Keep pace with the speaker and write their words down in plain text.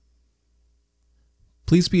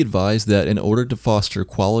Please be advised that in order to foster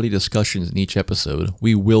quality discussions in each episode,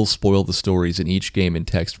 we will spoil the stories in each game and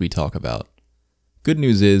text we talk about. Good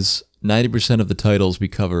news is, 90% of the titles we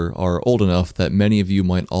cover are old enough that many of you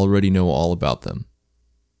might already know all about them.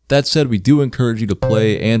 That said, we do encourage you to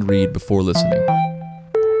play and read before listening.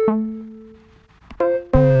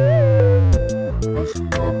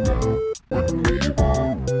 Listen up now, wake me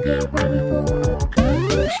on, get ready for Arcade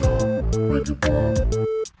Bookshop. Wake you up,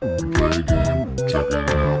 play a game, check it out.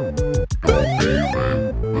 Don't be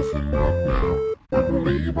late, listen up now, wake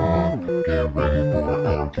me on, get ready for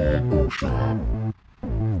Arcade Bookshop.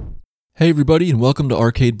 Hey everybody, and welcome to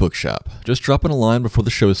Arcade Bookshop. Just dropping a line before the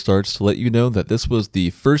show starts to let you know that this was the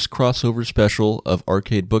first crossover special of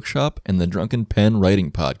Arcade Bookshop and the Drunken Pen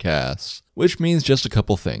Writing Podcast, which means just a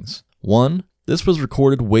couple things. One, this was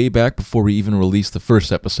recorded way back before we even released the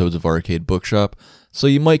first episodes of Arcade Bookshop, so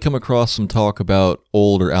you might come across some talk about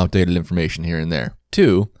old or outdated information here and there.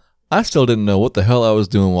 Two, I still didn't know what the hell I was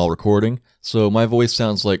doing while recording, so my voice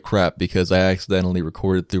sounds like crap because I accidentally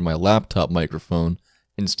recorded through my laptop microphone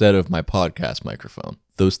instead of my podcast microphone.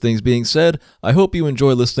 Those things being said, I hope you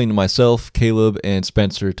enjoy listening to myself, Caleb, and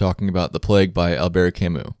Spencer talking about The Plague by Albert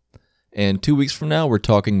Camus. And 2 weeks from now, we're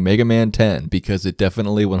talking Mega Man 10, because it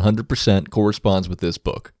definitely 100% corresponds with this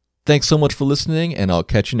book. Thanks so much for listening, and I'll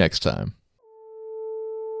catch you next time.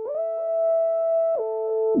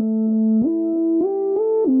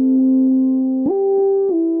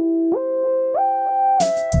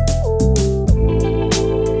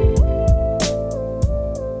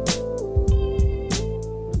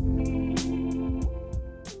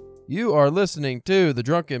 You are listening to the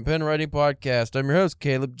Drunken Pen Writing Podcast. I'm your host,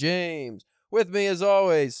 Caleb James. With me, as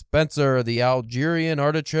always, Spencer, the Algerian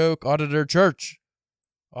Artichoke Auditor Church.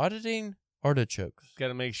 Auditing artichokes. Got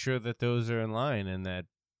to make sure that those are in line and that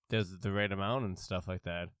there's the right amount and stuff like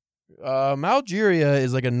that. Algeria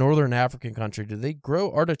is like a northern African country. Do they grow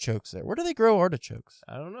artichokes there? Where do they grow artichokes?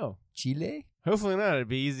 I don't know. Chile? Hopefully not. It'd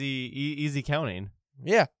be easy counting.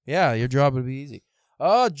 Yeah, your job would be easy.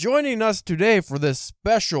 Joining us today for this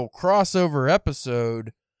special crossover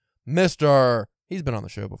episode, Mr. He's been on the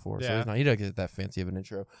show before, yeah. So he doesn't get that fancy of an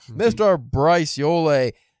intro. Mr. Bryce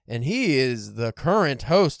Yole, and he is the current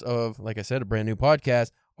host of, like I said, a brand new podcast,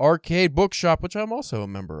 Arcade Bookshop, which I'm also a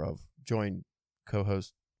member of. Join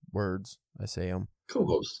co-host words. I say I'm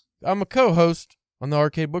co-host. I'm a co-host on the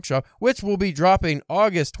Arcade Bookshop, which will be dropping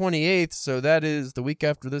August 28th, so that is the week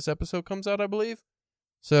after this episode comes out, I believe.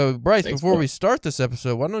 So, Bryce, before we start this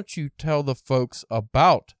episode, why don't you tell the folks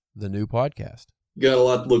about the new podcast? Got a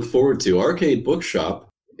lot to look forward to. Arcade Bookshop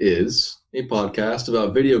is a podcast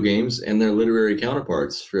about video games and their literary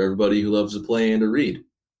counterparts for everybody who loves to play and to read.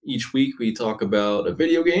 Each week, we talk about a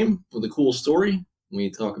video game with a cool story.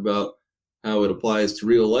 We talk about how it applies to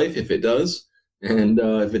real life, if it does. And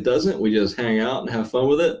if it doesn't, we just hang out and have fun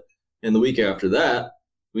with it. And the week after that,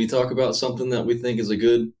 we talk about something that we think is a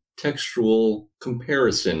good textual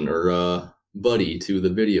comparison or buddy to the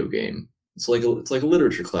video game. It's like a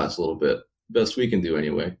literature class a little bit. Best we can do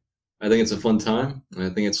anyway. I think it's a fun time, and I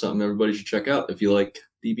think it's something everybody should check out if you like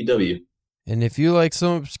DPW. And if you like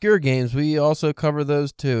some obscure games, we also cover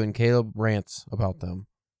those too, and Caleb rants about them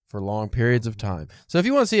for long periods of time. So if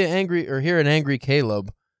you want to see hear an angry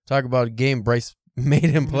Caleb talk about a game Bryce made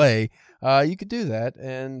him play, you could do that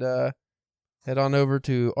and head on over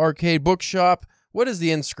to Arcade Bookshop. What is the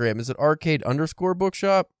Instagram? Is it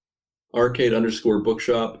arcade_bookshop?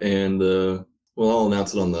 Arcade_bookshop, and I'll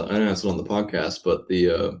announce it on the podcast, but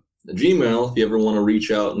the Gmail, if you ever want to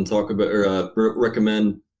reach out and talk about or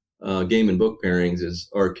recommend game and book pairings, is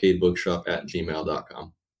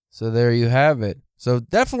arcadebookshop@gmail.com. So there you have it. So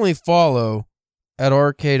definitely follow at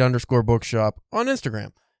arcade_bookshop on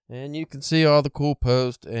Instagram. And you can see all the cool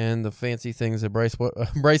posts and the fancy things that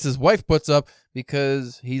Bryce's wife puts up,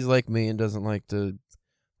 because he's like me and doesn't like to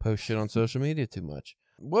post shit on social media too much.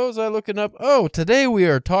 What was I looking up? Oh, today we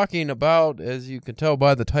are talking about, as you can tell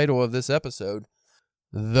by the title of this episode,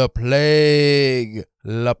 The Plague,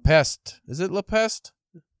 La Peste. Is it La Peste?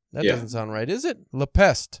 That doesn't sound right, is it? La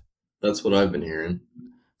Peste. That's what I've been hearing.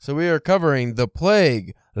 So we are covering The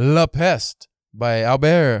Plague, La Peste by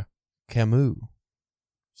Albert Camus.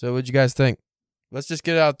 So what'd you guys think? Let's just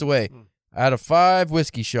get it out the way. Out of 5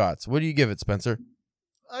 whiskey shots, what do you give it, Spencer?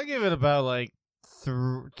 I give it about like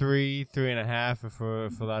 3.5 if we're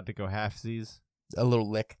allowed to go halfsies. A little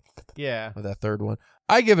lick. Yeah. With that third one.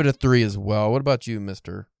 I give it a 3 as well. What about you,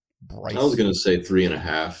 Mr. Bryce? I was going to say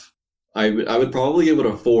 3.5. I would probably give it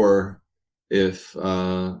a 4 if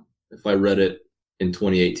I read it in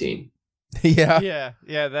 2018. Yeah.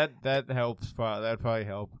 Yeah, that helps. That'd probably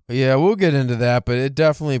help. Yeah, we'll get into that, but it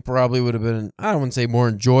definitely probably would have been, I wouldn't say more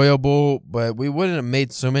enjoyable, but we wouldn't have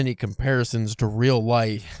made so many comparisons to real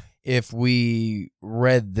life if we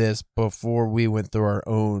read this before we went through our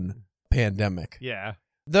own pandemic. Yeah.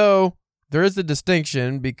 Though, there is a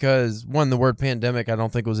distinction because, one, the word pandemic I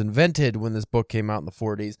don't think was invented when this book came out in the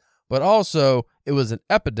 40s, but also it was an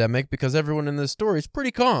epidemic because everyone in this story is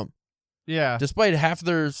pretty calm. Yeah. Despite half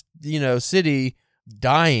their, city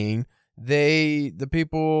dying, the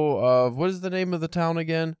people of, what is the name of the town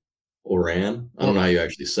again? Oran? I don't know how you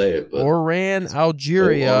actually say it, but Oran,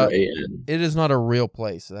 Algeria. Oran. It is not a real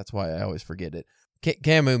place. That's why I always forget it.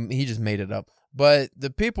 Camus, he just made it up. But the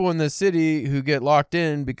people in the city who get locked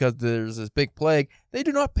in because there's this big plague, they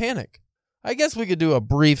do not panic. I guess we could do a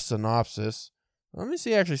brief synopsis. Let me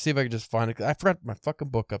see if I can just find it. I forgot my fucking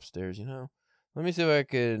book upstairs, Let me see if I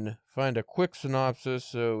can find a quick synopsis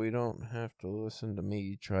so we don't have to listen to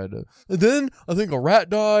me try to... And then I think a rat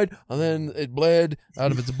died, and then it bled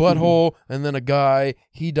out of its butthole, and then a guy,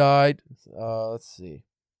 he died. Let's see.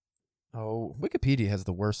 Oh, Wikipedia has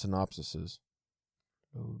the worst synopsises.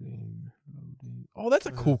 Loading. Oh, that's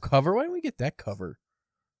a cool cover. Why didn't we get that cover?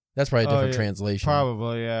 That's probably a different translation.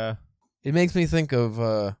 Probably, yeah. It makes me think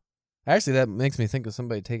of... Actually, that makes me think of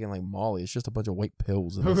somebody taking like Molly. It's just a bunch of white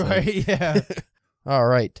pills. In the Right, yeah. All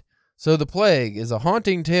right. So The Plague is a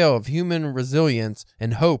haunting tale of human resilience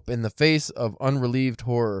and hope in the face of unrelieved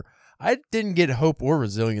horror. I didn't get hope or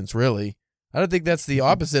resilience, really. I don't think that's the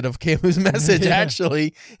opposite of Camus' message,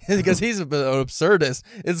 actually, because he's an absurdist.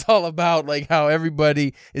 It's all about like how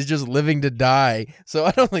everybody is just living to die. So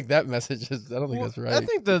I don't think that message is. I don't think that's right. I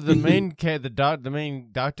think the main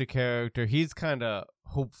doctor character, he's kind of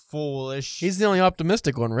hopeful-ish. He's the only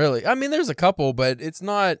optimistic one, really. I mean, there's a couple, but it's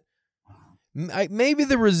not. Maybe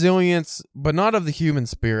the resilience, but not of the human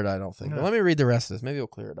spirit. I don't think. No. But let me read the rest of this. Maybe it'll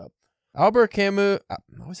clear it up. Albert Camus. I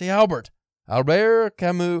always say Albert. Albert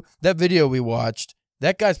Camus, that video we watched,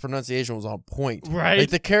 that guy's pronunciation was on point. Right. Like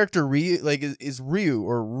the character is Ryu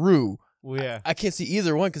or Rue. Well, yeah. I can't see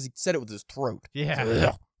either one because he said it with his throat.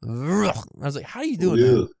 Yeah. I was like, how are you doing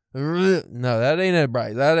that? No, that ain't it,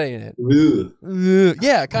 Bryce. That ain't it.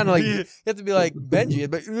 Yeah, kind of like, you have to be like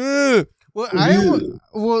Benji, but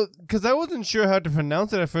Well, because I wasn't sure how to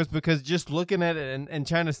pronounce it at first because just looking at it and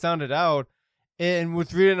trying to sound it out, and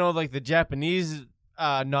with reading all like the Japanese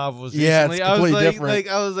novels recently, yeah, it's completely different.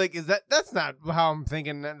 I was like, that's not how I'm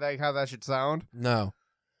thinking like how that should sound. No.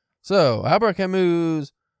 So, Albert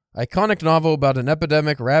Camus' iconic novel about an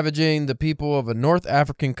epidemic ravaging the people of a North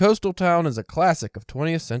African coastal town is a classic of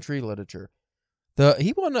 20th century literature.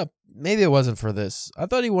 He won maybe it wasn't for this. I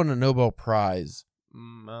thought he won a Nobel Prize. I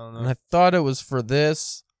don't know. And I thought it was for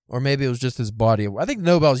this, or maybe it was just his body of work. I think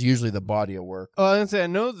Nobel's usually the body of work. Oh, I was gonna say, I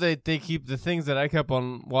know that they keep the things that I kept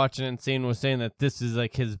on watching and seeing was saying that this is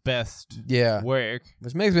like his best work.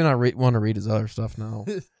 Which makes me not want to read his other stuff now.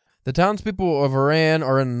 The townspeople of Iran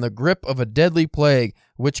are in the grip of a deadly plague,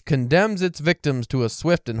 which condemns its victims to a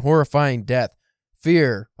swift and horrifying death.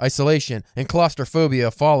 Fear, isolation, and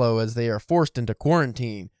claustrophobia follow as they are forced into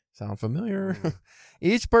quarantine. Sound familiar?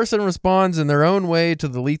 Each person responds in their own way to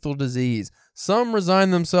the lethal disease. Some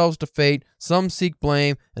resign themselves to fate, some seek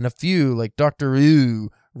blame, and a few, like Dr. Rue,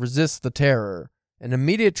 resist the terror. An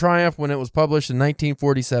immediate triumph when it was published in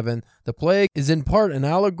 1947, The Plague is in part an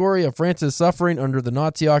allegory of France's suffering under the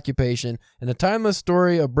Nazi occupation and a timeless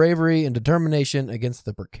story of bravery and determination against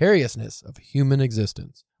the precariousness of human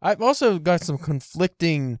existence. I've also got some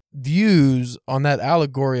conflicting views on that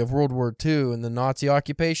allegory of World War II and the Nazi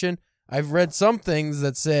occupation. I've read some things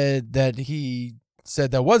that said that he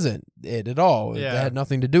said that wasn't it at all. Yeah. That had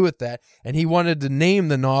nothing to do with that. And he wanted to name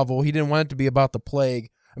the novel. He didn't want it to be about the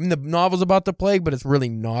plague. I mean, the novel's about the plague, but it's really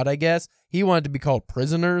not, I guess. He wanted to be called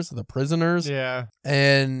Prisoners, The Prisoners. Yeah.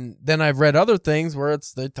 And then I've read other things where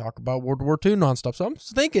they talk about World War II nonstop. So I'm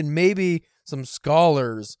thinking maybe some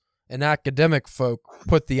scholars and academic folk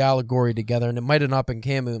put the allegory together, and it might have not been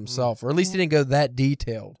Camus himself, or at least he didn't go that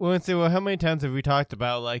detailed. Well, and say, well, how many times have we talked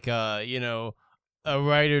about like, a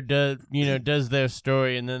writer does their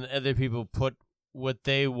story, and then other people put what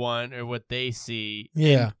they want or what they see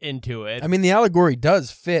into it. I mean, the allegory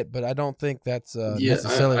does fit, but I don't think that's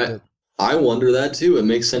necessarily. I wonder that too. It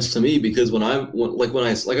makes sense to me because when I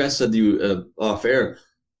said to you off air,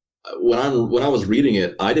 when I was reading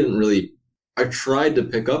it, I tried to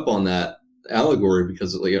pick up on that allegory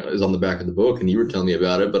because it was on the back of the book, and you were telling me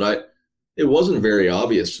about it, but it wasn't very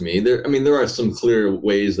obvious to me. There are some clear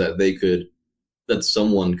ways that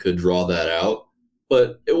someone could draw that out.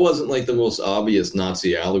 But it wasn't like the most obvious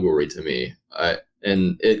Nazi allegory to me.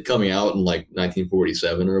 and it coming out in like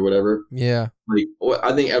 1947 or whatever. Yeah. Like,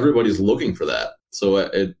 I think everybody's looking for that. So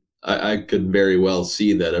I could very well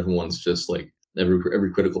see that everyone's just like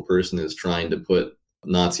every critical person is trying to put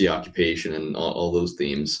Nazi occupation and all those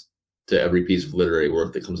themes to every piece of literary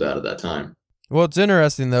work that comes out at that time. Well, it's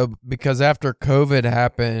interesting, though, because after COVID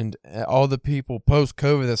happened, all the people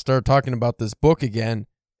post-COVID that started talking about this book again,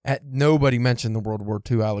 nobody mentioned the World War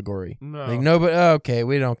II allegory. No. Like, nobody, okay,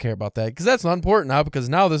 we don't care about that, because that's not important now, because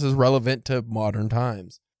now this is relevant to modern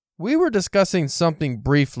times. We were discussing something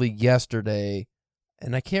briefly yesterday,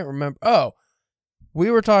 and I can't remember. Oh, we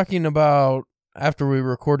were talking about, after we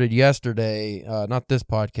recorded yesterday, not this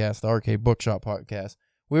podcast, the Arcade Bookshop podcast,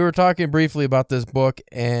 we were talking briefly about this book,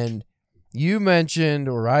 and you mentioned,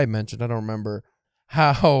 or I mentioned, I don't remember,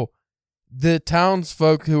 how the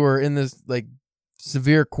townsfolk who are in this like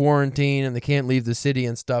severe quarantine and they can't leave the city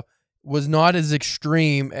and stuff was not as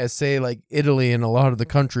extreme as, say, like Italy and a lot of the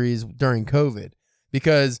countries during COVID,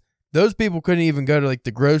 because those people couldn't even go to like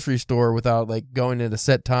the grocery store without like going at a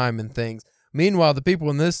set time and things. Meanwhile, the people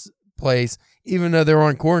in this place, even though they're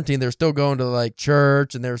on quarantine, they're still going to like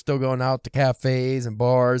church and they're still going out to cafes and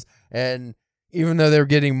bars, and even though they were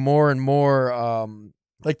getting more and more,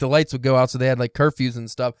 like the lights would go out, so they had like curfews and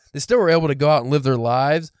stuff, they still were able to go out and live their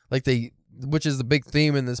lives. Like which is the big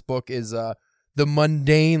theme in this book, is the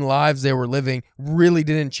mundane lives they were living really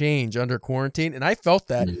didn't change under quarantine. And I felt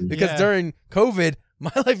that because during COVID,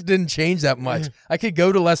 my life didn't change that much. I could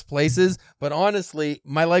go to less places, but honestly,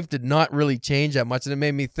 my life did not really change that much. And it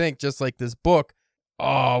made me think, just like this book, oh,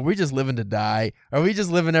 are we just living to die? Are we just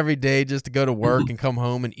living every day just to go to work and come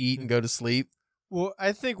home and eat and go to sleep? Well,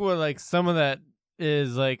 I think what like some of that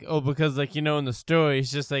is like, because like, in the story,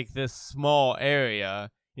 it's just like this small area,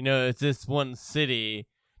 it's this one city,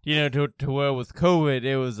 to where with COVID,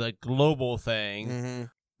 it was a global thing. Mm-hmm.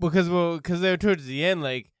 Because they were towards the end,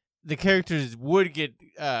 like the characters would get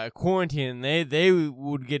quarantined, and they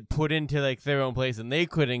would get put into like their own place, and they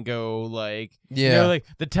couldn't go like, like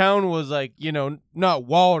the town was like, not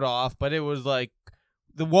walled off, but it was like,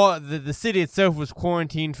 the city itself was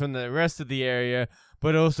quarantined from the rest of the area,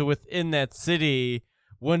 but also within that city,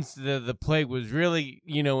 once the plague was really,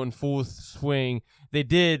 in full swing, they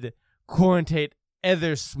did quarantine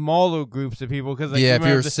other smaller groups of people. Cause, like, if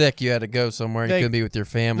you were sick, you had to go somewhere and you couldn't be with your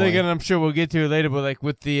family. Like, and I'm sure we'll get to it later, but like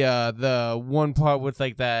with the one part with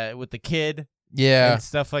like that, with the kid. Yeah. And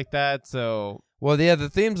stuff like that, so. Well, the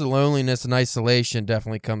themes of loneliness and isolation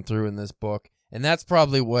definitely come through in this book. And that's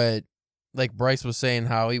probably what, like Bryce was saying,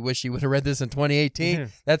 how he wished he would have read this in 2018. Mm-hmm.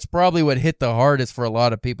 That's probably what hit the hardest for a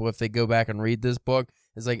lot of people if they go back and read this book.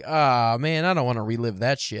 It's like, man, I don't want to relive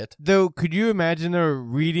that shit. Though, could you imagine her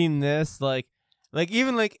reading this, like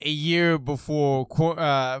even like a year before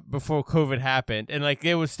COVID happened, and like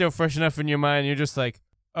it was still fresh enough in your mind, you're just like,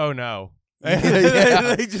 oh no. Like,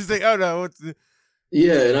 just like, oh no.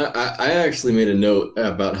 Yeah, and I actually made a note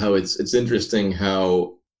about how it's interesting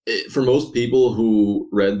how, for most people who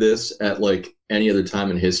read this at like any other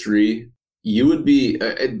time in history, you would be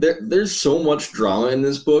there's so much drama in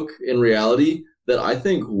this book in reality that I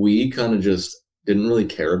think we kind of just didn't really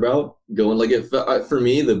care about going. Like, for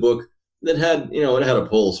me, the book that had, it had a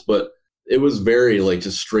pulse, but it was very like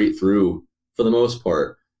just straight through for the most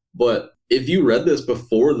part. But if you read this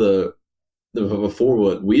before before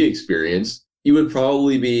what we experienced, you would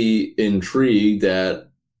probably be intrigued at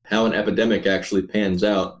how an epidemic actually pans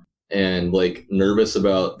out, and like nervous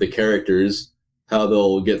about the characters, how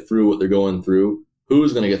they'll get through what they're going through,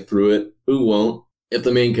 who's going to get through it, who won't, if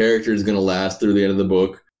the main character is going to last through the end of the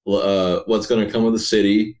book, what's going to come of the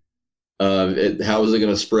city, how is it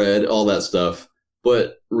going to spread, all that stuff.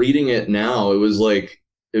 But reading it now, it was like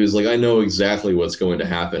I know exactly what's going to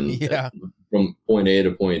happen from point A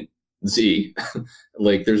to point Z.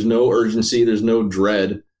 Like, there's no urgency, there's no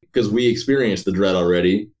dread, because we experienced the dread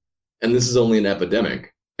already, and this is only an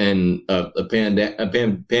epidemic. And a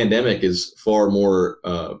pandemic is far more,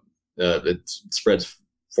 it spreads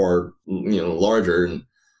far larger and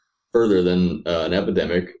further than an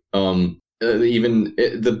epidemic.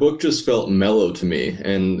 The book just felt mellow to me,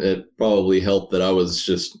 and it probably helped that I was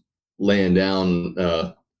just laying down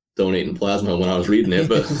donating plasma when I was reading it.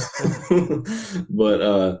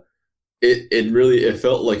 But it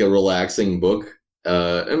felt like a relaxing book,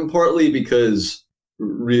 and partly because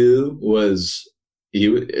Ryu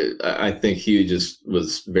I think he just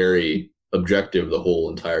was very objective the whole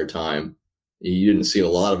entire time. You didn't see a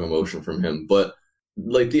lot of emotion from him, but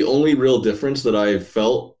like the only real difference that I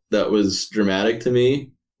felt that was dramatic to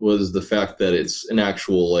me was the fact that it's an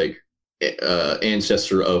actual like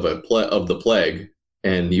ancestor of the plague,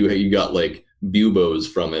 and you got like buboes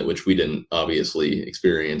from it, which we didn't obviously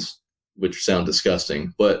experience, which sound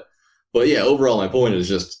disgusting. But yeah, overall, my point is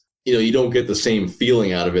just, you don't get the same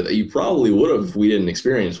feeling out of it that you probably would have if we didn't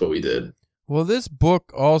experience what we did. Well, this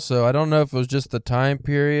book also, I don't know if it was just the time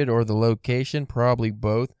period or the location, probably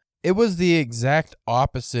both. It was the exact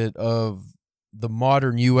opposite of the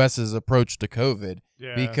modern U.S.'s approach to COVID.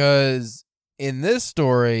 Yeah. Because in this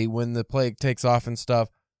story, when the plague takes off and stuff,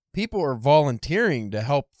 people are volunteering to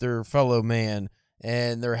help their fellow man,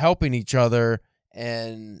 and they're helping each other,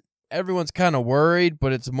 and everyone's kind of worried,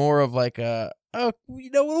 but it's more of like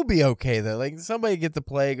we'll be okay though. Like, somebody get the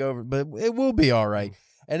plague over, but it will be all right.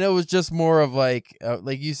 And it was just more of like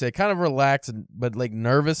you said, kind of relaxed, but like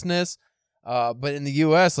nervousness. But in the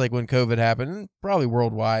U.S., like when COVID happened, and probably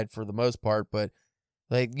worldwide for the most part, but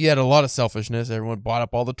like you had a lot of selfishness. Everyone bought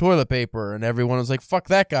up all the toilet paper, and everyone was like, "Fuck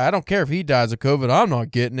that guy! I don't care if he dies of COVID. I'm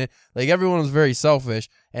not getting it." Like, everyone was very selfish,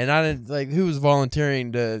 and I didn't like who was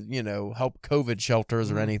volunteering to help COVID shelters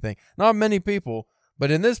or anything. Not many people. But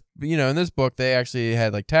in this book, they actually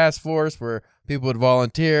had like task force where people would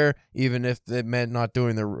volunteer, even if it meant not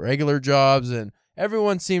doing their regular jobs, and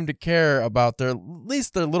everyone seemed to care about at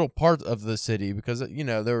least their little part of the city, because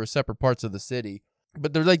there were separate parts of the city.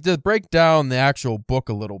 But they're like to break down the actual book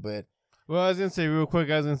a little bit. Well, I was gonna say real quick.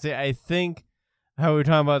 I think how we were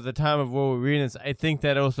talking about the time of what we're reading this. I think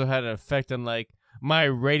that also had an effect on like my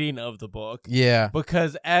rating of the book. Yeah,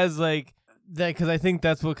 because as like. Because I think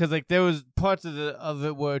that's because like there was parts of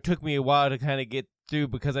it where it took me a while to kind of get through,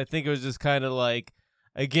 because I think it was just kind of like,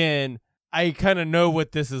 again, I kind of know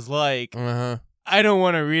what this is like. I don't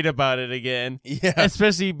want to read about it again. Yeah,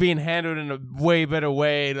 especially being handled in a way better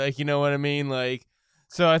way. Like, you know what I mean? Like,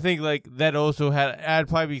 so I think like that also I'd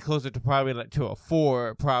probably be closer to probably like to a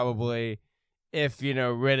 4 probably. If,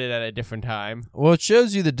 read it at a different time. Well, it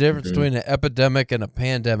shows you the difference between an epidemic and a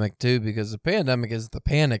pandemic, too, because the pandemic is the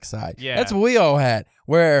panic side. Yeah. That's what we all had,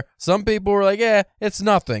 where some people were like, yeah, it's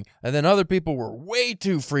nothing. And then other people were way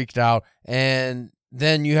too freaked out. And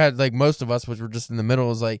then you had, like, most of us, which were just in the middle,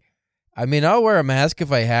 was like, I mean, I'll wear a mask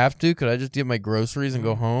if I have to. Could I just get my groceries and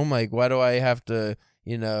go home? Like, why do I have to,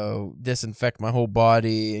 disinfect my whole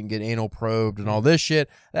body and get anal probed and all this shit?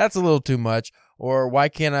 That's a little too much. Or why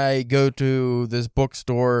can't I go to this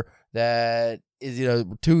bookstore that is,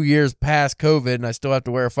 2 years past COVID and I still have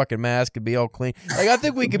to wear a fucking mask and be all clean? Like, I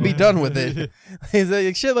think we could be done with it.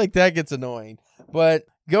 Like, shit like that gets annoying. But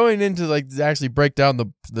going into, like, actually break down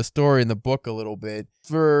the story in the book a little bit,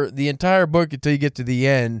 for the entire book until you get to the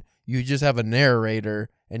end, you just have a narrator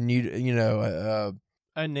and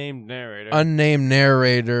unnamed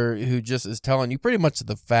narrator who just is telling you pretty much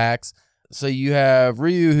the facts. So you have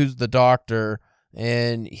Ryu, who's the doctor,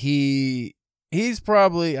 and he's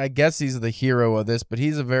probably, I guess he's the hero of this, but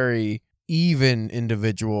he's a very even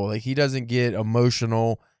individual. Like, he doesn't get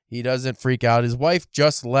emotional. He doesn't freak out. His wife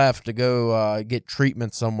just left to go get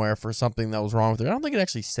treatment somewhere for something that was wrong with her. I don't think it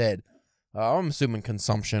actually said. I'm assuming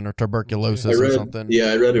consumption or tuberculosis or something.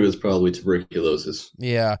 Yeah, I read it was probably tuberculosis.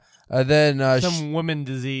 Yeah. Then some woman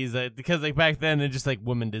disease, because like back then it's just like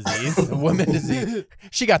woman disease. Woman disease.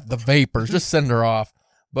 She got the vapors. Just send her off.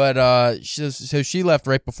 But so she left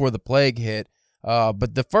right before the plague hit.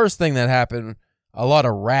 But the first thing that happened, a lot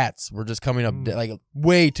of rats were just coming up, like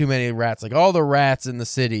way too many rats. Like all the rats in the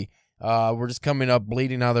city were just coming up,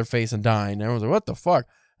 bleeding out of their face and dying. And everyone's like, what the fuck?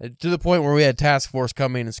 To the point where we had task force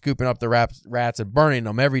coming and scooping up the rats and burning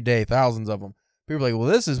them every day, thousands of them. People were like, well,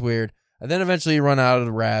 this is weird. And then eventually you run out of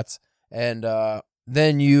the rats. And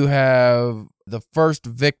then you have the first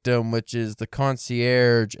victim, which is the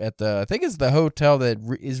concierge at I think it's the hotel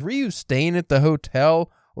is Ryu staying at the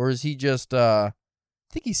hotel, or is he just, I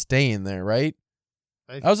think he's staying there, right?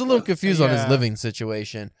 I was a little confused on his living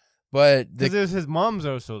situation. But because his mom's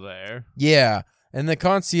also there. Yeah. And the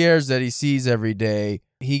concierge that he sees every day,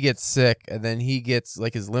 he gets sick, and then he gets,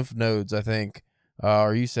 like, his lymph nodes, I think.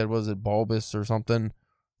 Or you said, was it bulbous or something?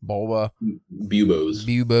 Bulba. Buboes.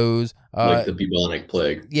 Like the bubonic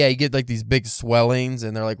plague. Yeah, you get, like, these big swellings,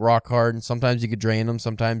 and they're, like, rock hard, and sometimes you could drain them,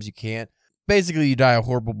 sometimes you can't. Basically, you die a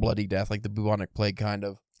horrible, bloody death, like the bubonic plague, kind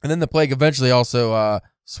of. And then the plague eventually also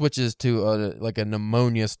switches to, like, a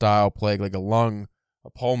pneumonia-style plague, like a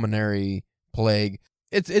pulmonary plague.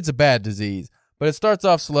 It's a bad disease. But it starts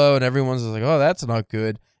off slow, and everyone's like, oh, that's not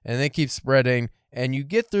good. And they keep spreading. And you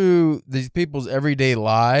get through these people's everyday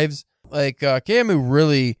lives. Like, Camus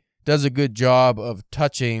really does a good job of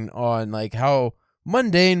touching on, like, how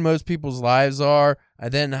mundane most people's lives are,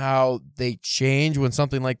 and then how they change when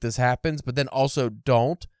something like this happens, but then also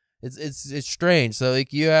don't. It's strange. So,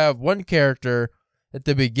 like, you have one character at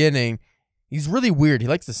the beginning. He's really weird. He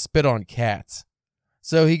likes to spit on cats.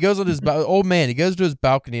 So he goes on his old man. He goes to his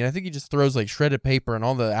balcony, and I think he just throws like shredded paper, and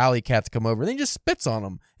all the alley cats come over, and he just spits on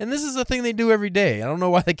them. And this is a thing they do every day. I don't know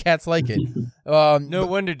why the cats like it. No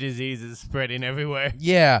wonder disease is spreading everywhere.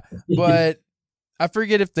 Yeah, but I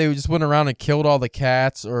forget if they just went around and killed all the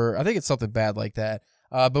cats, or I think it's something bad like that.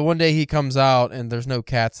 But one day he comes out, and there's no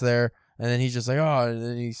cats there. And then he's just like, oh, and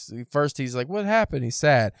then he's like, what happened? He's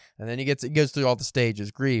sad. And then he goes through all the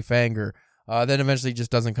stages, grief, anger. Then eventually he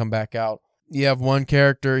just doesn't come back out. You have one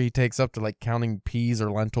character, he takes up to like counting peas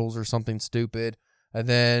or lentils or something stupid. And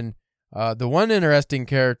then the one interesting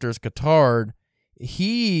character is Cotard.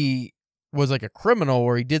 He was like a criminal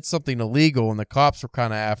where he did something illegal and the cops were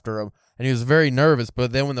kind of after him. And he was very nervous.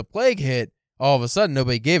 But then when the plague hit, all of a sudden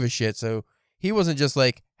nobody gave a shit. So he wasn't just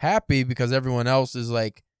like happy because everyone else is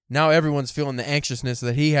like, now everyone's feeling the anxiousness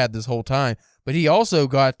that he had this whole time, but he also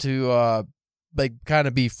got to like kind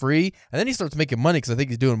of be free, and then he starts making money because I think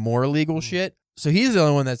he's doing more illegal shit. So he's the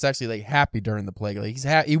only one that's actually like happy during the plague. Like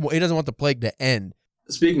he doesn't want the plague to end.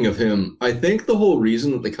 Speaking of him, I think the whole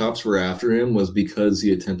reason that the cops were after him was because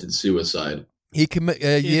he attempted suicide. He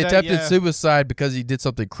attempted suicide because he did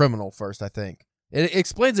something criminal first. I think it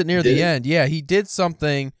explains it near the end. Yeah, he did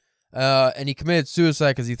something, and he committed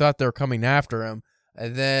suicide because he thought they were coming after him.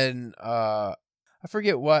 And then I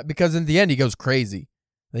forget what, because in the end he goes crazy.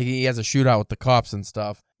 Like he has a shootout with the cops and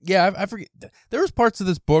stuff. Yeah, I forget. There was parts of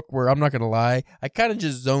this book where, I'm not going to lie, I kind of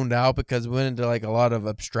just zoned out because we went into like a lot of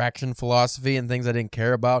abstraction philosophy and things I didn't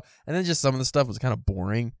care about. And then just some of the stuff was kind of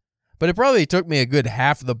boring. But it probably took me a good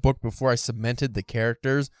half of the book before I cemented the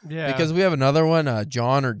characters. Yeah. Because we have another one,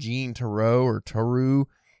 John or Jean Theroux or Theroux.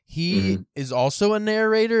 He is also a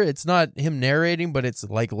narrator. It's not him narrating, but it's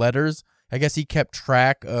like letters. I guess he kept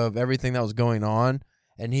track of everything that was going on,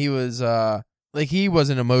 and he was he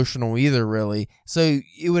wasn't emotional either, really. So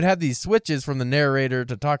it would have these switches from the narrator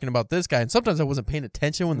to talking about this guy, and sometimes I wasn't paying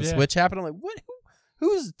attention when the switch happened. I'm like, what?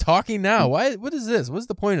 Who's talking now? Why? What is this? What's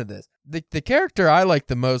the point of this? The character I liked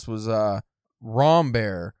the most was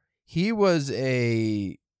Rombear. He was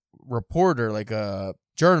a reporter, like a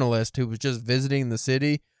journalist who was just visiting the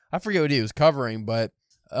city. I forget what he was covering, but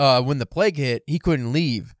when the plague hit, he couldn't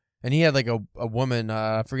leave. And he had like a woman,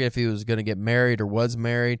 I forget if he was going to get married or was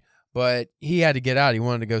married, but he had to get out. He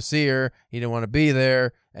wanted to go see her. He didn't want to be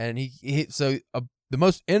there. And the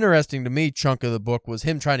most interesting to me chunk of the book was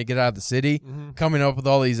him trying to get out of the city, coming up with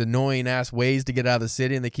all these annoying ass ways to get out of the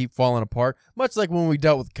city, and they keep falling apart. Much like when we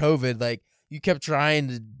dealt with COVID, like you kept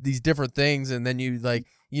trying these different things, and then you like,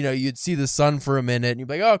 you'd see the sun for a minute, and you'd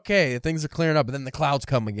be like, okay, things are clearing up, and then the clouds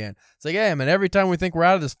come again. It's like, hey, man, every time we think we're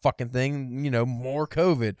out of this fucking thing, more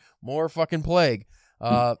COVID, more fucking plague.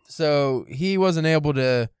 So he wasn't able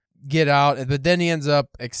to get out, but then he ends up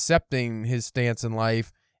accepting his stance in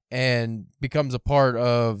life and becomes a part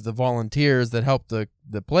of the volunteers that help the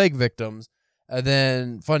plague victims. And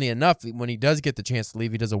then, funny enough, when he does get the chance to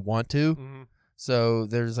leave, he doesn't want to. So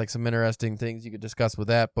there's like some interesting things you could discuss with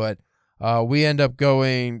that, but we end up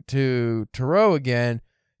going to Theroux again,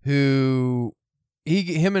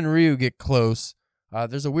 him and Ryu get close.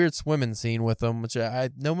 There's a weird swimming scene with them, which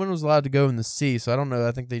no one was allowed to go in the sea, so I don't know.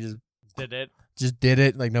 I think they just did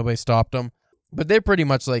it. Like nobody stopped them. But they're pretty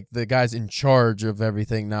much like the guys in charge of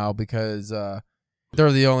everything now because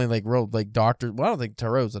they're the only like real like doctors. Well, I don't think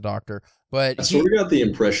Theroux's a doctor, but I sort of got the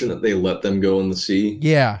impression that they let them go in the sea.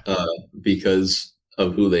 Yeah, because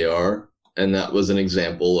of who they are. And that was an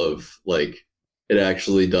example of like it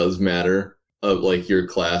actually does matter of like your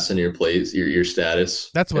class and your place, your status.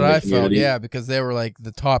 That's what I felt, yeah, because they were like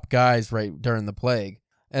the top guys right during the plague.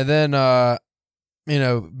 And then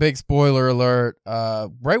big spoiler alert,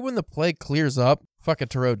 right when the plague clears up, fucking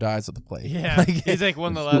Theroux dies of the plague. Yeah. He's like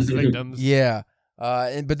one of the last victims. Yeah.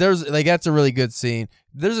 But there's like that's a really good scene.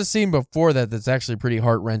 There's a scene before that's actually pretty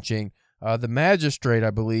heart-wrenching. The magistrate,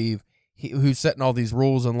 I believe, who's setting all these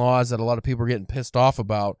rules and laws that a lot of people are getting pissed off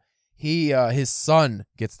about, his son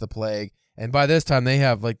gets the plague, and by this time they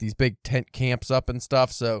have like these big tent camps up and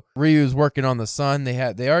stuff. So Ryu's working on the son.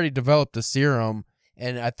 They already developed a serum,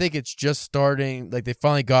 and I think it's just starting. Like they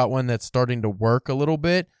finally got one that's starting to work a little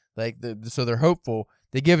bit. So they're hopeful.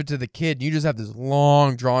 They give it to the kid, and you just have this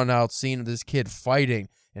long, drawn-out scene of this kid fighting,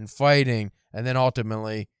 and then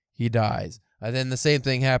ultimately he dies. And then the same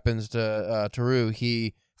thing happens to Theroux.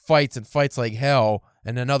 He fights like hell,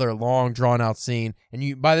 and another long, drawn-out scene.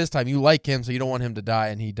 And by this time, you like him, so you don't want him to die,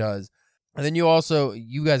 and he does. And then you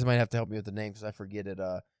guys might have to help me with the name, because I forget it.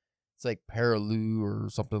 It's like Perilou or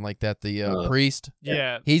something like that, the priest.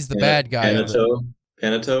 Yeah. He's the bad guy.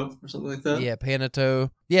 Panato or something like that? Yeah, Panato.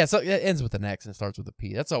 Yeah, so it ends with an X and starts with a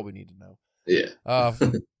P. That's all we need to know. Yeah.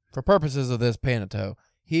 For purposes of this, Panato.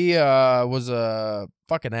 he was a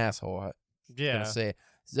fucking asshole. I was gonna say it.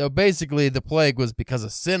 So basically, the plague was because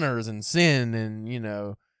of sinners and sin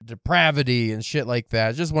and, depravity and shit like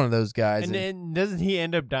that. Just one of those guys. And then doesn't he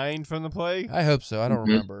end up dying from the plague? I hope so. I don't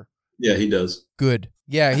remember. Yeah, he does. Good.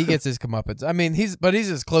 Yeah, he gets his comeuppance. I mean, he's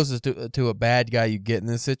as closest to a bad guy you get in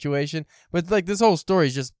this situation. But like this whole story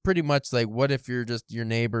is just pretty much like, what if you're just your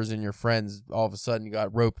neighbors and your friends all of a sudden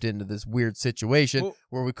got roped into this weird situation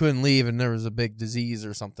where we couldn't leave and there was a big disease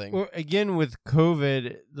or something. Well, again with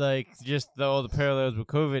COVID, like just all the parallels with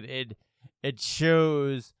COVID, it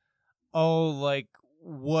shows all like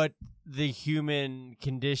what the human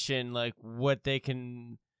condition, like what they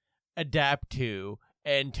can adapt to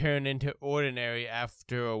and turn into ordinary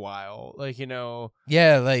after a while. Like,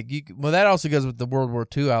 Yeah, like, that also goes with the World War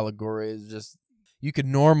II allegory. Is just, you could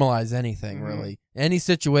normalize anything, really. Any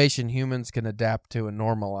situation humans can adapt to and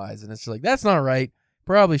normalize. And it's like, that's not right.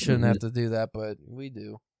 Probably shouldn't have to do that, but we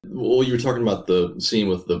do. Well, you were talking about the scene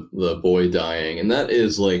with the boy dying, and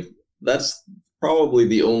that's probably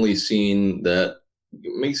the only scene that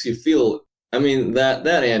makes you feel. I mean, that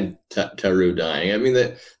and Taru dying. I mean,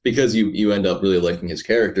 that because you end up really liking his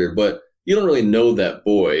character, but you don't really know that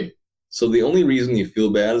boy. So the only reason you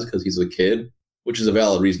feel bad is because he's a kid, which is a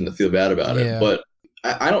valid reason to feel bad about it. But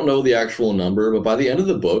I don't know the actual number, but by the end of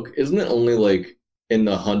the book, isn't it only like in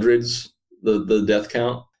the hundreds, the death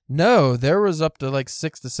count? No, there was up to like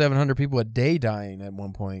 600 to 700 people a day dying at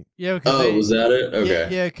one point. Yeah. Was that it?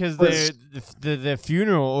 Okay. Yeah, because the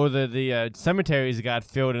funeral or the cemeteries got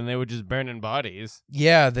filled and they were just burning bodies.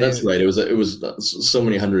 Yeah, that's right. It was so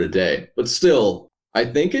many hundred a day, but still, I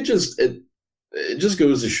think it just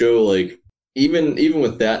goes to show, like, even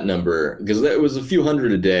with that number, because it was a few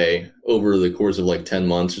hundred a day over the course of like 10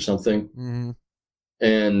 months or something,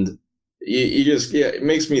 and you just it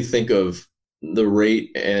makes me think of the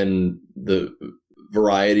rate and the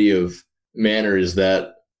variety of manners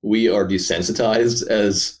that we are desensitized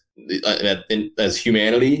as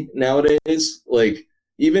humanity nowadays. Like,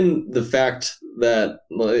 even the fact that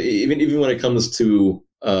even when it comes to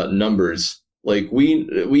numbers, like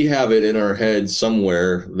we have it in our heads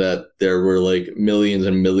somewhere that there were like millions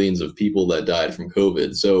and millions of people that died from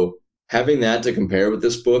COVID. So having that to compare with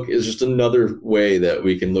this book is just another way that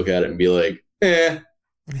we can look at it and be like,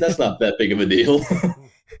 that's not that big of a deal.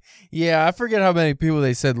 Yeah, I forget how many people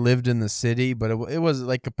they said lived in the city, but it was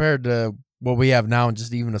like compared to what we have now in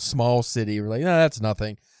just even a small city, we're like, no, that's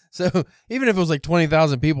nothing. So even if it was like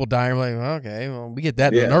 20,000 people dying, we're like, okay, well, we get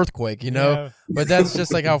that in an earthquake, Yeah. But that's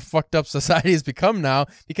just like how fucked up society has become now.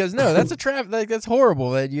 Because no, that's that's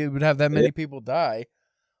horrible that you would have that many people die.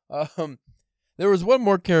 There was one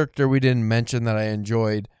more character we didn't mention that I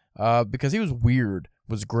enjoyed because he was weird.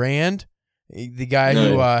 Was Grand. The guy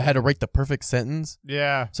who had to write the perfect sentence.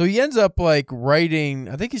 Yeah. So he ends up like writing,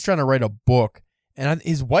 I think he's trying to write a book, and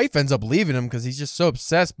his wife ends up leaving him because he's just so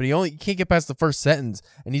obsessed, but he can't get past the first sentence,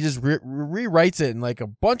 and he just rewrites it in like a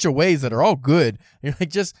bunch of ways that are all good. And you're like,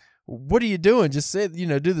 just, what are you doing? Just say,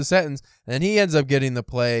 do the sentence. And he ends up getting the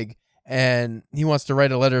plague, and he wants to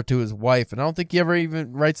write a letter to his wife, and I don't think he ever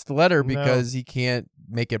even writes the letter because he can't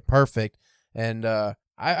make it perfect. And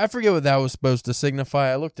I forget what that was supposed to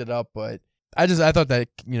signify. I looked it up, but I thought that,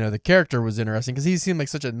 the character was interesting because he seemed like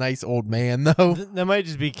such a nice old man, though. That might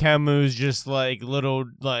just be Camus, just like little,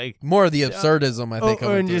 like more of the absurdism, I think.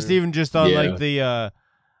 And just on like the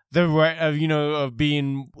right of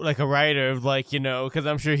being like a writer of like, because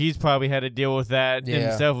I'm sure he's probably had to deal with that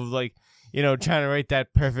himself of like, trying to write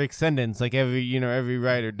that perfect sentence like every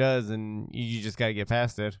writer does, and you just got to get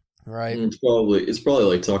past it. Right. It's probably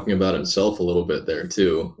like talking about himself a little bit there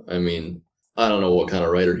too. I mean, I don't know what kind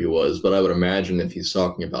of writer he was, but I would imagine if he's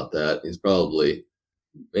talking about that,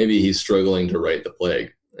 maybe he's struggling to write the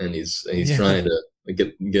plague, and he's trying to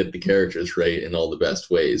get the characters right in all the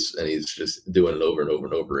best ways, and he's just doing it over and over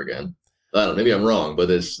and over again. I don't know, maybe I'm wrong, but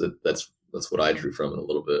that's what I drew from it a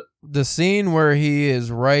little bit. The scene where he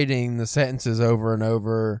is writing the sentences over and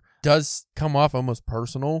over does come off almost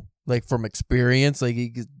personal, like from experience. Like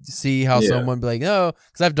you could see how someone be like, oh,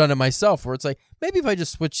 because I've done it myself, where it's like, maybe if I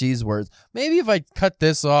just switch these words, maybe if I cut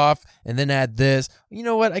this off and then add this, you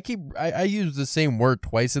know what? I use the same word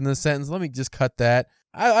twice in this sentence. Let me just cut that.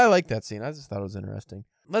 I like that scene. I just thought it was interesting.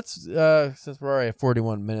 Let's, since we're already at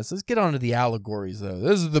 41 minutes, let's get on to the allegories, though.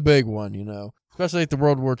 This is the big one, especially like the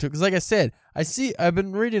World War II. Because like I said, I've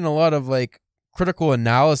been reading a lot of like critical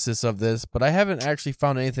analysis of this, but I haven't actually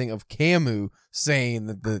found anything of Camus saying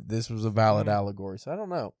that this was a valid allegory. So I don't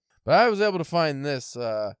know. But I was able to find this.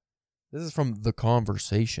 This is from The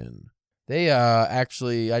Conversation. They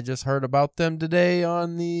actually, I just heard about them today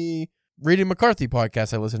on the Reading McCarthy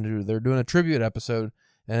podcast I listened to. They're doing a tribute episode,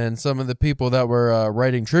 And some of the people that were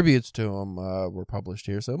writing tributes to him were published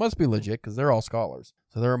here, so it must be legit because they're all scholars.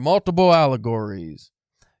 So there are multiple allegories.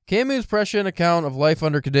 Camus' prescient account of life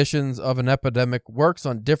under conditions of an epidemic works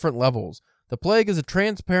on different levels. The plague is a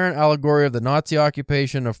transparent allegory of the Nazi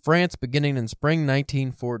occupation of France beginning in spring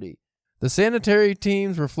 1940. The sanitary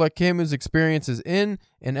teams reflect Camus' experiences in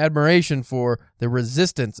and admiration for the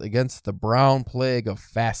resistance against the brown plague of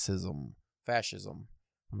fascism. Fascism.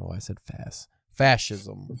 I don't know why I said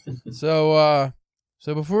fascism. So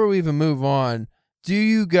before we even move on, do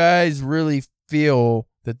you guys really feel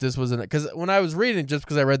that this was because when I was reading, just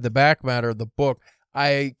because I read the back matter of the book,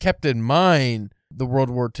 I kept in mind the World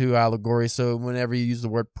War II allegory. So whenever you use the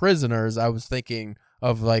word prisoners, I was thinking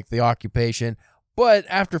of like the occupation. But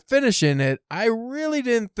after finishing it, I really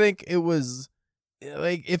didn't think it was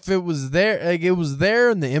like if it was there, like it was there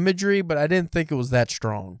in the imagery, but I didn't think it was that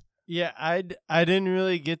strong. Yeah, I didn't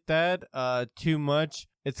really get that too much.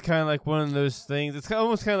 It's kind of like one of those things. It's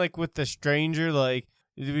almost kind of like with The Stranger, like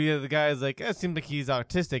the guy's like, it seems like he's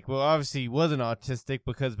autistic. Well, obviously he wasn't autistic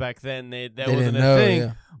because back then that wasn't a thing.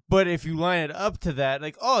 Yeah. But if you line it up to that,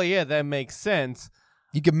 like, oh yeah, that makes sense.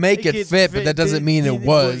 You can make it fit, but that doesn't mean it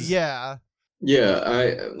was. Yeah.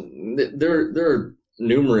 Yeah, there are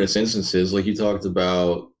numerous instances, like you talked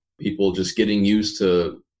about, people just getting used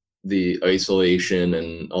to the isolation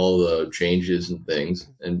and all the changes and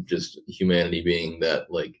things, and just humanity being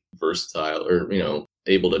that like versatile or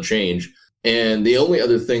able to change. And the only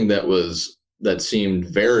other thing that seemed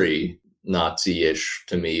very Nazi-ish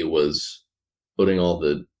to me was putting all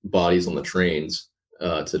the bodies on the trains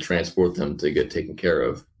to transport them to get taken care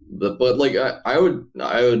of. But like I would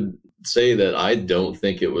say that I don't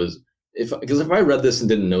think it was because if I read this and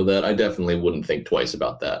didn't know that, I definitely wouldn't think twice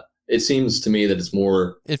about that. It seems to me that it's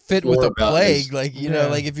more. It fit with a plague, like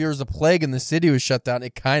like if there was a plague and the city was shut down,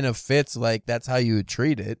 it kind of fits. Like that's how you would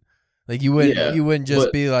treat it. Like you wouldn't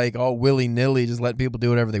just be like all willy nilly, just let people do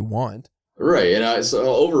whatever they want. Right, and so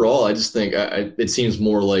overall, I just think it seems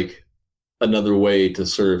more like another way to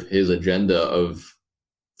serve his agenda of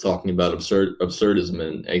talking about absurdism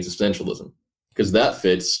and existentialism, because that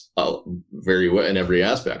fits very well in every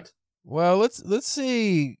aspect. Well, let's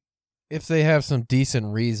see if they have some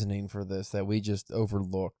decent reasoning for this that we just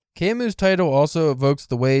overlooked. Camus' title also evokes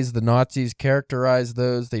the ways the Nazis characterized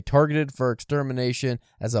those they targeted for extermination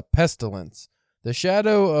as a pestilence. The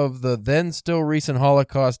shadow of the then still recent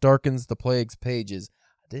Holocaust darkens the plague's pages.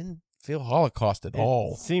 I didn't feel Holocaust at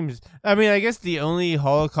all. Seems. I mean, I guess the only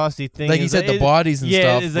Holocausty thing, like you said, the bodies and stuff.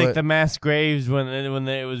 Yeah, it's like the mass graves when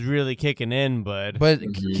it was really kicking in. But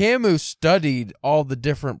Camus studied all the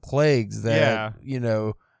different plagues that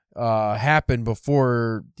happened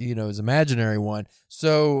before his imaginary one.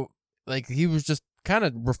 So like he was just kind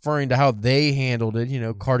of referring to how they handled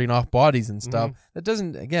it, carting off bodies and stuff. That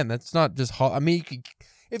doesn't, again, that's not just I mean,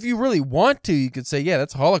 if you really want to, you could say, yeah,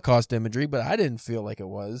 that's Holocaust imagery, but I didn't feel like it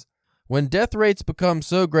was. When death rates become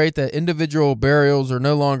so great that individual burials are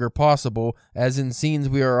no longer possible, as in scenes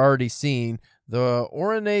we are already seeing, the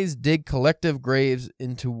Oronais dig collective graves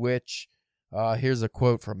into which, here's a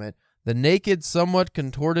quote from it, the naked, somewhat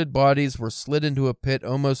contorted bodies were slid into a pit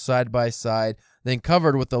almost side by side, then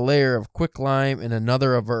covered with a layer of quicklime and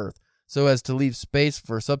another of earth, so as to leave space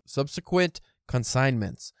for subsequent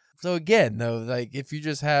consignments. So again, though, like if you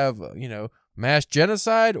just have, mass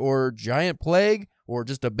genocide or giant plague or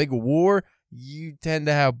just a big war, you tend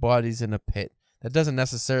to have bodies in a pit. That doesn't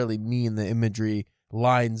necessarily mean the imagery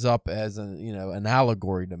lines up as an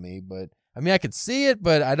allegory to me, but I mean, I could see it,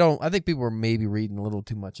 but I think people are maybe reading a little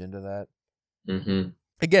too much into that. Mm-hmm.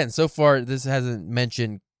 Again, so far, this hasn't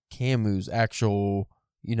mentioned Camus' actual,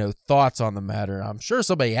 thoughts on the matter. I'm sure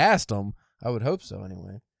somebody asked him. I would hope so,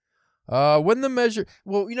 anyway. When the measure...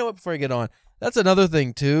 Well, you know what, before I get on, that's another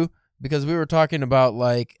thing, too, because we were talking about,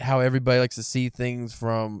 like, how everybody likes to see things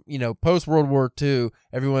from, post-World War II.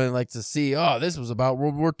 Everyone likes to see, oh, this was about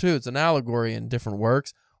World War II. It's an allegory in different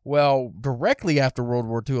works. Well, directly after World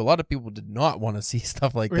War II, a lot of people did not want to see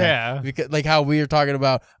stuff like that. Yeah. Because, like how we were talking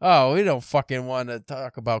about, oh, we don't fucking want to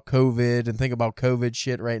talk about COVID and think about COVID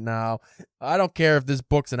shit right now. I don't care if this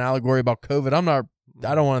book's an allegory about COVID.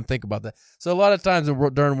 I don't want to think about that. So a lot of times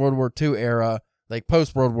during World War II era, like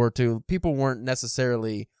post-World War II, people weren't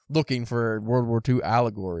necessarily looking for World War II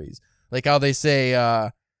allegories. Like how they say,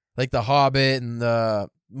 like The Hobbit and not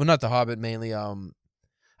The Hobbit mainly,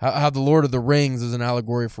 how the Lord of the Rings is an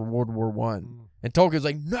allegory for World War One, and Tolkien's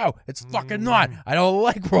like, no, it's fucking not. I don't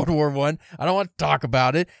like World War One. I don't want to talk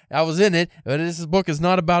about it. I was in it, but this book is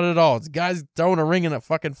not about it at all. It's guys throwing a ring in a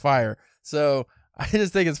fucking fire. So I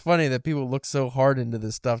just think it's funny that people look so hard into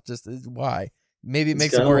this stuff. Just why? Maybe it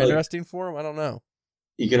makes it more interesting for them. I don't know.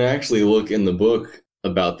 You can actually look in the book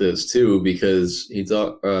about this too, because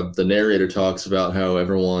the narrator talks about how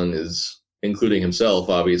everyone is, including himself,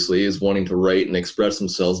 obviously, is wanting to write and express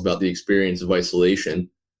themselves about the experience of isolation,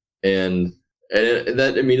 and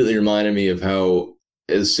that immediately reminded me of how,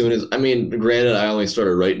 as soon as, I mean, granted, I only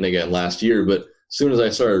started writing again last year, but as soon as I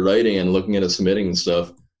started writing and looking into submitting and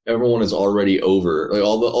stuff, everyone is already over, like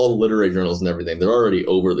all the literary journals and everything, they're already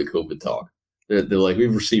over the COVID talk. They're like,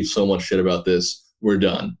 we've received so much shit about this, we're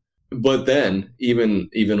done. But then, even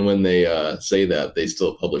when they say that, they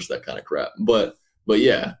still publish that kind of crap. But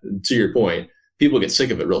yeah, to your point, people get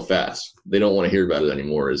sick of it real fast. They don't want to hear about it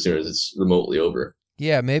anymore as soon as it's remotely over.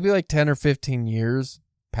 Yeah, maybe like 10 or 15 years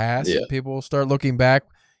pass. Yeah. People will start looking back.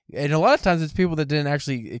 And a lot of times it's people that didn't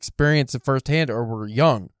actually experience it firsthand or were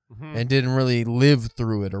young and didn't really live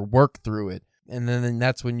through it or work through it. And then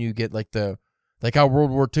that's when you get like how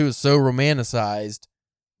World War II is so romanticized.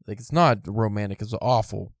 Like, it's not romantic. It's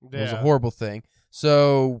awful. Yeah. It was a horrible thing.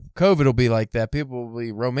 So COVID will be like that. People will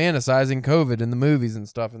be romanticizing COVID in the movies and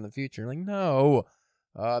stuff in the future. Like, no.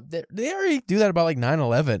 They already do that about like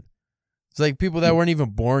 9/11. It's like people that weren't even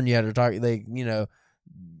born yet are talking, like, you know,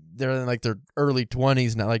 they're in like their early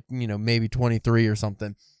 20s now, like, you know, maybe 23 or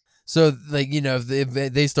something. So, like, you know,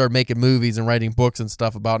 if they start making movies and writing books and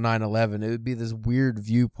stuff about 9/11, it would be this weird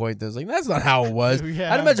viewpoint that's like, that's not how it was.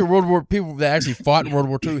 Yeah. I'd imagine people that actually fought in World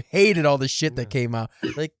War II hated all the shit that came out.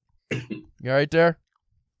 Like, you all right there?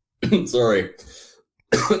 Sorry.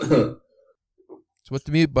 That's what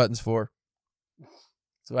the mute button's for.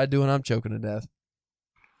 That's what I do when I'm choking to death.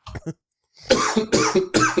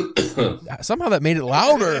 Somehow that made it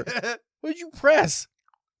louder. What did you press?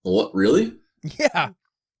 What, really? Yeah.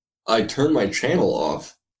 I turned my channel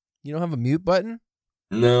off. You don't have a mute button?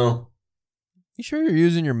 No. You sure you're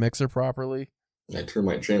using your mixer properly? I turned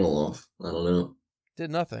my channel off. I don't know.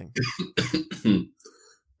 Did nothing. All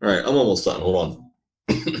right, I'm almost done. Hold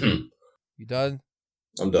on. You done?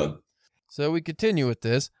 I'm done. So we continue with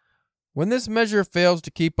this. When this measure fails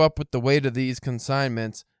to keep up with the weight of these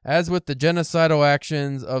consignments, as with the genocidal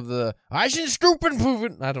actions of the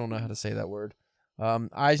Eisenstaatsgruppen, I don't know how to say that word.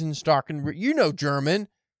 Eisenstachen, you know German.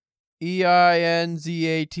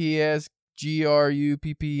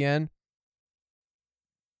 EINZATSGRUPPN.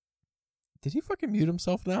 Did he fucking mute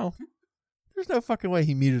himself now? There's no fucking way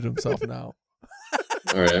he muted himself now.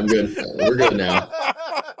 All right, I'm good. We're good now.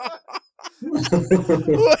 What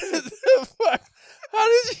the fuck? How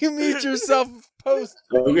did you mute yourself post?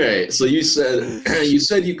 Okay, so you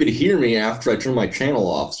said you could hear me after I turned my channel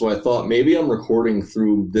off, so I thought maybe I'm recording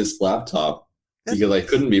through this laptop because I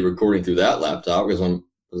couldn't be recording through that laptop because it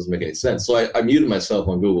doesn't make any sense. So I muted myself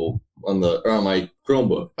on Google on my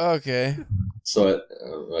Chromebook. Okay. So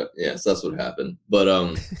yes, that's what happened. But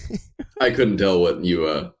I couldn't tell what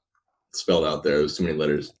you spelled out there. It was too many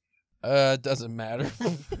letters. It doesn't matter.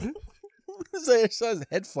 I saw his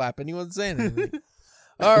head flapping. He wasn't saying anything.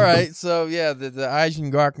 All right, so yeah, the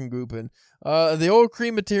Eisengartengruppen. The old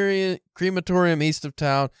crematorium east of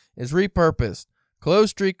town is repurposed.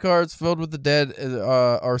 Closed streetcars filled with the dead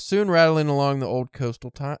are soon rattling along the old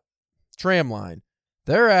coastal tram line.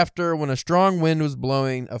 Thereafter, when a strong wind was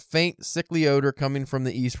blowing, a faint, sickly odor coming from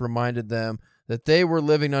the east reminded them that they were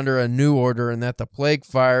living under a new order and that the plague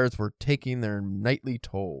fires were taking their nightly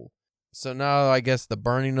toll. So now I guess the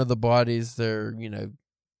burning of the bodies, they're, you know,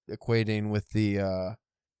 equating with the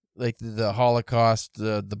the Holocaust,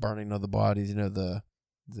 the burning of the bodies, you know, the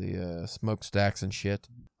smokestacks and shit.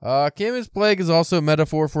 Camus' plague is also a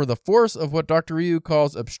metaphor for the force of what Dr. Ryu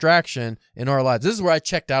calls abstraction in our lives. This is where I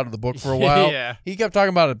checked out of the book for a while. Yeah. He kept talking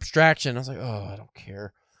about abstraction. I was like, oh, I don't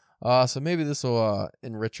care. So maybe this will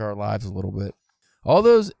enrich our lives a little bit.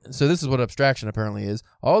 So this is what abstraction apparently is.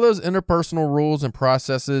 All those interpersonal rules and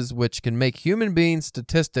processes which can make human beings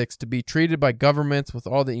statistics to be treated by governments with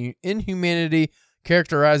all the inhumanity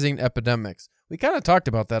characterizing epidemics. We kind of talked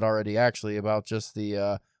about that already, actually, about just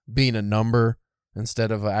the being a number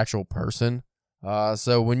instead of an actual person.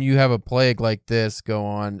 So when you have a plague like this go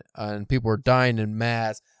on and people are dying in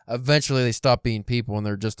mass, eventually they stop being people and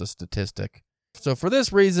they're just a statistic. So for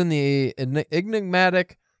this reason, the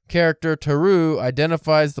enigmatic character Teru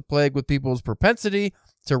identifies the plague with people's propensity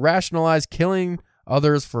to rationalize killing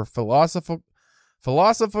others for philosophical.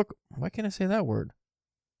 Why can't I say that word?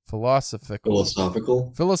 Philosophical.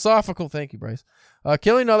 Thank you, Bryce.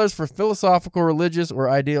 Killing others for philosophical, religious, or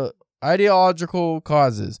ideological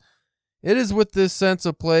causes. It is with this sense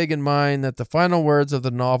of plague in mind that the final words of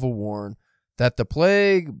the novel warn that the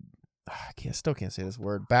plague. I still can't say this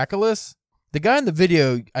word. Bacillus. The guy in the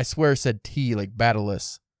video, I swear, said T like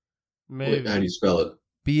Batillus. Maybe. How do you spell it?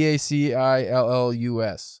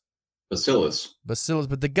 Bacillus. Bacillus. Bacillus.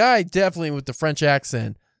 But the guy definitely with the French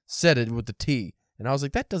accent said it with the T. And I was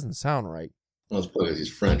like, that doesn't sound right. Well, it's probably because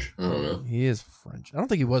he's French. I don't know. He is French. I don't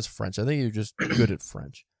think he was French. I think he was just good at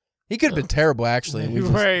French. He could have been terrible, actually. And we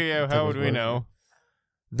just How would we know?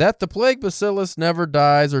 That the plague bacillus never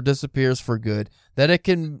dies or disappears for good. That it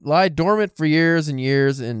can lie dormant for years and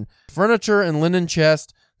years in furniture and linen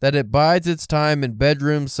chests. That it bides its time in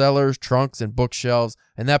bedrooms, cellars, trunks, and bookshelves.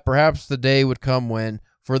 And that perhaps the day would come when,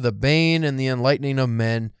 for the bane and the enlightening of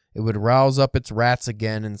men, it would rouse up its rats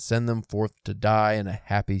again and send them forth to die in a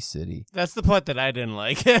happy city. That's the part that I didn't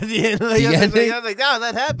like. At the end, The ending? I was like, oh,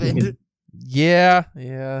 that happened. Yeah.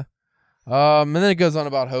 And then it goes on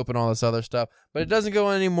about hope and all this other stuff, but it doesn't go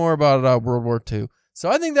any more about World War II. So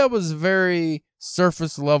I think that was very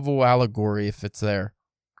surface level allegory if it's there.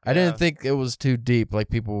 I didn't think it was too deep like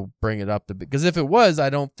people bring it up to be. Because if it was, I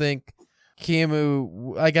don't think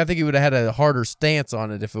Camus, I think he would have had a harder stance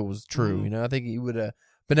on it if it was true. I think he would have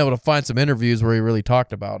been able to find some interviews where he really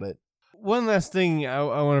talked about it. One last thing I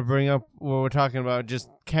want to bring up when we're talking about just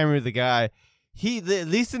Camus the guy. At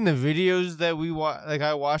least in the videos that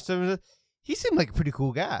I watched him, he seemed like a pretty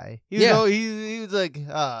cool guy. He was like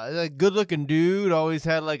a good looking dude. Always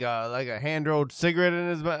had like a hand rolled cigarette in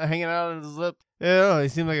his hanging out on his lip. He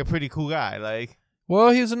seemed like a pretty cool guy.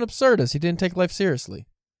 Well, he was an absurdist. He didn't take life seriously.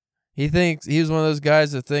 He was one of those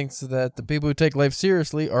guys that thinks that the people who take life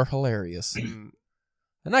seriously are hilarious.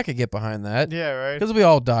 And I could get behind that. Yeah, right. Because we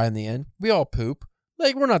all die in the end. We all poop.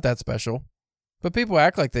 We're not that special. But people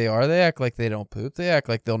act like they are. They act like they don't poop. They act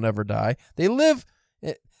like they'll never die. They live.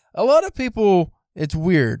 A lot of people, it's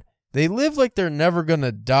weird. They live like they're never going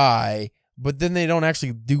to die, but then they don't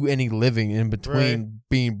actually do any living in between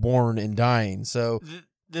being born and dying. So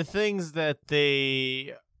the things that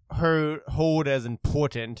they hold as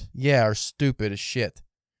important. Yeah, are stupid as shit.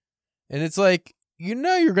 And it's like,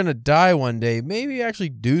 you're going to die one day. Maybe actually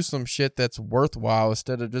do some shit that's worthwhile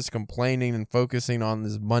instead of just complaining and focusing on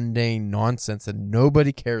this mundane nonsense that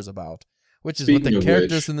nobody cares about, which is what the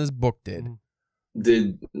characters in this book did.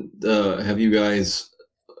 Have you guys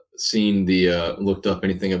seen looked up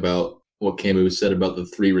anything about what Camus said about the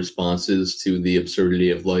 3 responses to the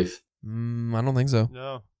absurdity of life? I don't think so.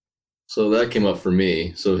 No. So that came up for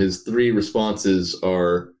me. So his 3 responses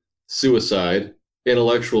are suicide,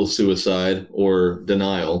 intellectual suicide, or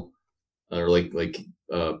denial, or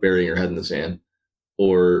burying your head in the sand,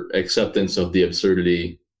 or acceptance of the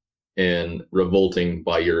absurdity and revolting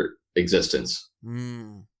by your existence.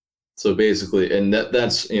 So basically, and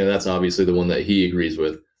that's obviously the one that he agrees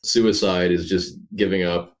with. Suicide is just giving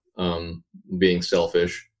up, being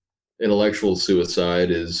selfish. Intellectual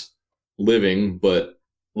suicide is living, but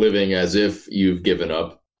living as if you've given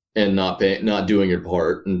up and not doing your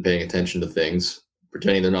part and paying attention to things,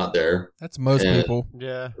 pretending they're not there. That's most people.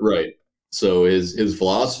 Yeah. Right. So his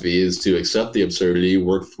philosophy is to accept the absurdity,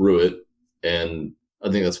 work through it, and I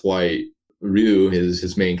think that's why Ryu is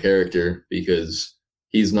his main character, because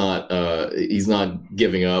he's not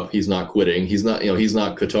giving up, he's not quitting, he's not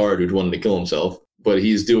Cotard who'd wanted to kill himself, but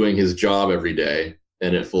he's doing his job every day,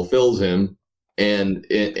 and it fulfills him, and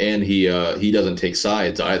he doesn't take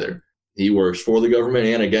sides either. He works for the government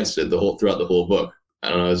and against it throughout the whole book. I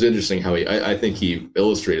don't know. It's interesting how I think he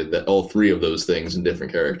illustrated that all 3 of those things in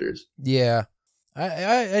different characters. Yeah,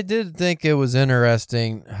 I did think it was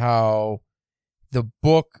interesting how the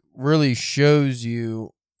book really shows you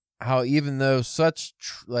how even though such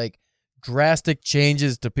drastic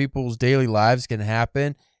changes to people's daily lives can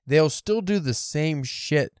happen, they'll still do the same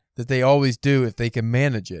shit that they always do if they can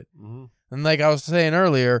manage it. Mm-hmm. And like I was saying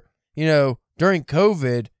earlier, during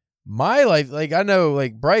COVID, my life, I know,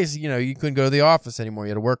 Bryce, you couldn't go to the office anymore.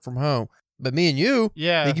 You had to work from home. But me and you,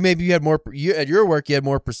 maybe you had more, at your work, you had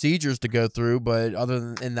more procedures to go through, but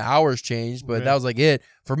and the hours changed, but that was it.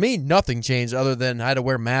 For me, nothing changed other than I had to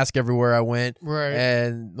wear a mask everywhere I went. Right.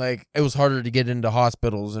 And it was harder to get into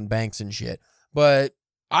hospitals and banks and shit. But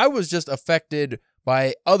I was just affected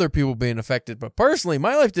by other people being affected. But personally,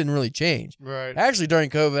 my life didn't really change. Right. Actually,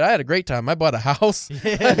 during COVID, I had a great time. I bought a house.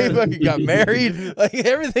 I fucking got married.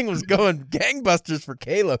 Everything was going gangbusters for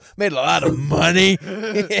Caleb. Made a lot of money.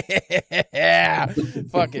 Yeah.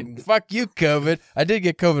 Fucking fuck you, COVID. I did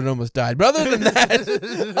get COVID and almost died. But other than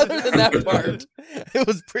that part, it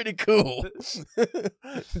was pretty cool.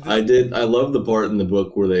 I love the part in the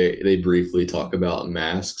book where they briefly talk about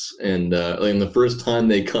masks. And the first time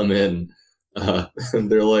they come in,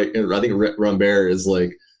 they're like, I think Rambert is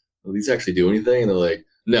like, will these actually do anything? And they're like,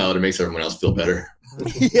 no, it makes everyone else feel better.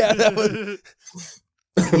 Yeah, that was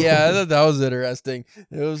Yeah, I thought that was interesting.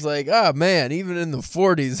 It was like, oh man, even in the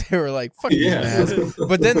 40s, they were like, fuck these masks.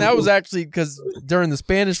 But then that was actually because during the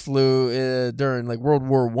Spanish flu, during like World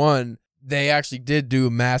War I, they actually did do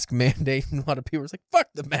a mask mandate, and a lot of people were like, fuck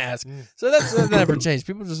the mask. So that never changed.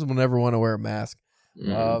 People just will never want to wear a mask.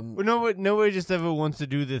 Well, nobody just ever wants to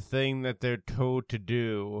do the thing that they're told to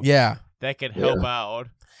do. Yeah. That could help out.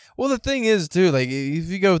 Well, the thing is, too, like, if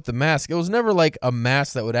you go with the mask, it was never like a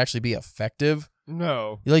mask that would actually be effective.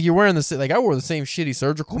 No. Like, you're wearing I wore the same shitty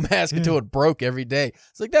surgical mask until it broke every day.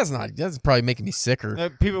 It's like, that's probably making me sicker.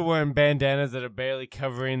 People wearing bandanas that are barely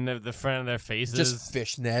covering the front of their faces. Just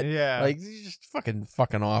fishnet. Yeah. Like, you're just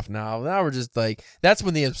fucking off now. Now we're just like, that's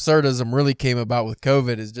when the absurdism really came about with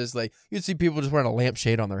COVID, is just like, you'd see people just wearing a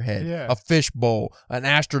lampshade on their head, a fish bowl, an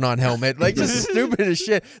astronaut helmet, like, just stupid as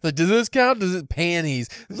shit. Like, does this count? Does it panties?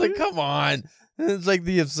 It's like, come on. It's like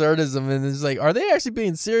the absurdism, and it's like, are they actually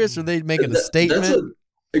being serious, or are they making a statement? That's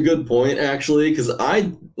a good point, actually, because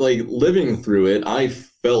I, like, living through it, I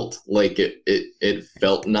felt like it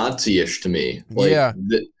felt Nazi-ish to me. Like,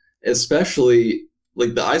 especially,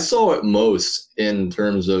 like, I saw it most in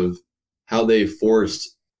terms of how they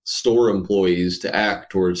forced store employees to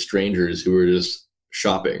act towards strangers who were just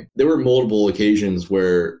shopping. There were multiple occasions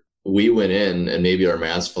where we went in and maybe our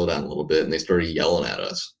mask fell down a little bit, and they started yelling at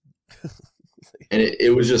us. And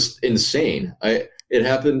it was just insane. It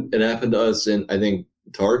happened to us in, I think,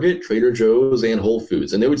 Target, Trader Joe's, and Whole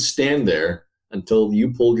Foods, and they would stand there until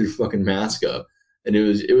you pulled your fucking mask up. And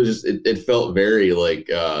it felt very like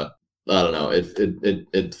I don't know.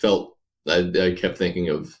 It felt, I kept thinking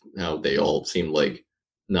of how they all seemed like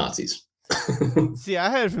Nazis. See, I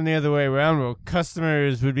had it from the other way around, where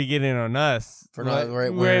customers would be getting on us for not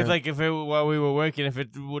right. Where like while we were working, if it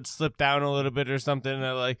would slip down a little bit or something,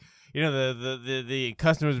 like. You know, the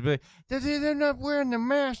customers would be like, they're not wearing the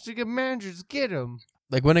mask. The managers get them.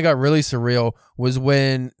 Like, when it got really surreal was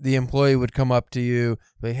when the employee would come up to you,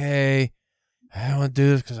 like, hey, I don't want to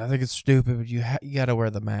do this because I think it's stupid, but you got to wear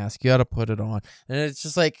the mask. You got to put it on. And it's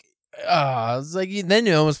just like, it's like, then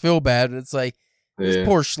you almost feel bad. It's like, this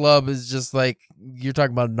poor schlub is just like, you're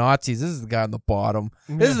talking about Nazis. This is the guy on the bottom.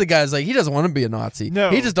 Yeah. This is the guy's like, he doesn't want to be a Nazi.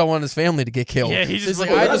 No. He just don't want his family to get killed. Yeah, he's just like,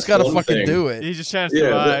 I just got to fucking do it. He's just trying to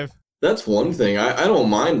survive. That's one thing. I don't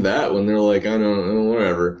mind that when they're like, I don't know,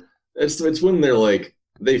 whatever. It's when they're like,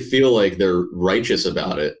 they feel like they're righteous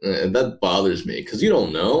about it. And that bothers me because you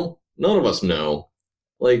don't know. None of us know.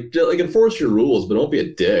 Like enforce your rules, but don't be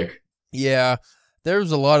a dick. Yeah.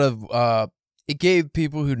 There's a lot of, it gave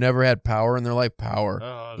people who never had power in their life power.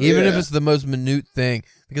 Even if it's the most minute thing.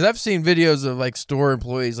 Because I've seen videos of like store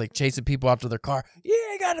employees like chasing people out to their car. Yeah,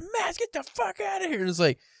 I got a mask. Get the fuck out of here. And it's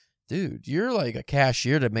like, dude, you're like a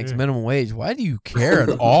cashier that makes minimum wage. Why do you care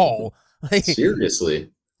at all? Like,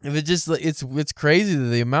 seriously. If it just, it's crazy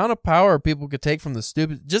the amount of power people could take from the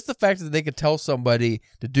stupid, just the fact that they could tell somebody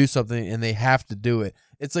to do something and they have to do it.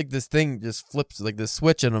 It's like this thing just flips, like this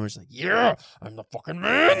switch in them. It's like, yeah, I'm the fucking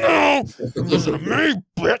man now. Listen to me,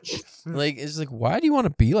 bitch. Like, it's like, why do you want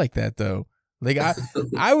to be like that though? Like,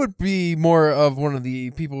 I would be more of one of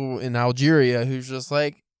the people in Algeria who's just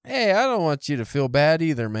like, hey, I don't want you to feel bad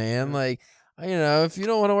either, man. Like, you know, if you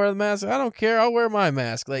don't want to wear the mask, I don't care. I'll wear my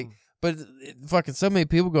mask. Like, but fucking so many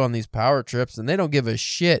people go on these power trips and they don't give a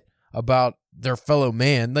shit about their fellow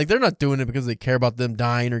man. Like, they're not doing it because they care about them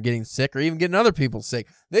dying or getting sick or even getting other people sick.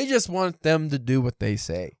 They just want them to do what they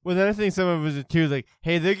say. Well, then I think some of us are too, like,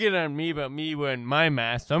 hey, they're getting on me about me wearing my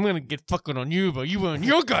mask, so I'm going to get fucking on you about you wearing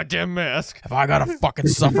your goddamn mask. If I got to fucking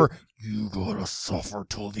suffer, you got to suffer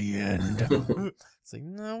till the end. It's like,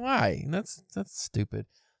 no, why? That's stupid.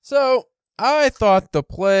 So I thought the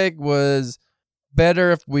plague was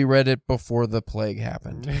better if we read it before the plague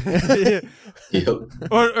happened. Yep.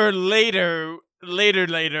 Or later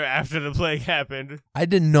after the plague happened. I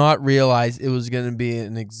did not realize it was going to be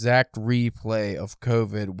an exact replay of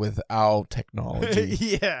COVID without technology.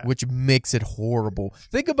 Yeah. Which makes it horrible.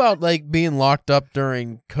 Think about like being locked up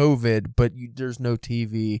during COVID, but there's no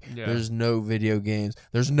TV, there's no video games,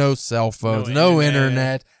 there's no cell phones, no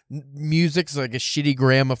internet. Music's like a shitty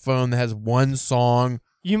gramophone that has one song.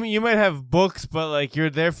 You might have books, but like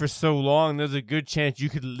you're there for so long, there's a good chance you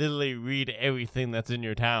could literally read everything that's in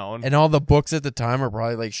your town. And all the books at the time are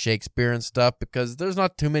probably like Shakespeare and stuff because there's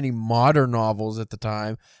not too many modern novels at the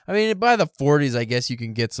time. I mean, by the 40s, I guess you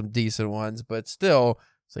can get some decent ones, but still,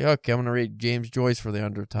 it's like, okay, I'm going to read James Joyce for the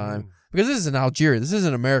 100th time. Because this is in Algeria. This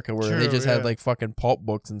isn't America where they just had like fucking pulp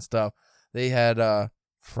books and stuff. They had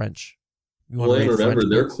French. Well, and remember,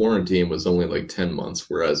 their quarantine was only like 10 months,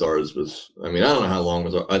 whereas ours was, I mean, I don't know how long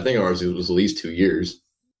was I think ours was at least 2 years.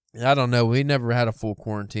 I don't know. We never had a full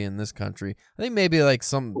quarantine in this country. I think maybe like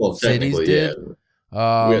some cities technically, did.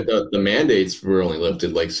 Yeah. The mandates were only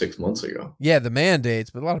lifted like 6 months ago. Yeah, the mandates,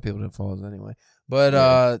 but a lot of people didn't follow those anyway.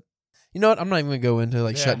 But you know what? I'm not even going to go into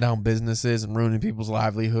like shutting down businesses and ruining people's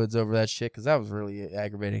livelihoods over that shit because that was really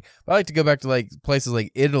aggravating. But I like to go back to like places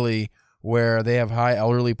like Italy where they have high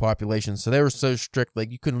elderly populations. So they were so strict,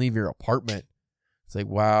 like you couldn't leave your apartment. It's like,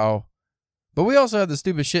 wow. But we also had the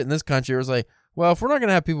stupid shit in this country. It was like, well, if we're not going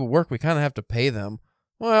to have people work, we kind of have to pay them.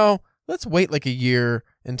 Well, let's wait like a year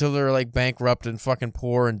until they're like bankrupt and fucking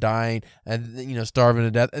poor and dying and, you know, starving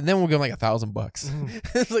to death. And then we'll give them like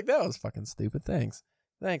 $1,000. It's like, that was fucking stupid. Thanks,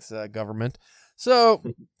 government. So,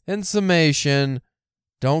 in summation,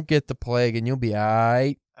 don't get the plague and you'll be all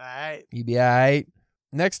right. All right. You'll be all right.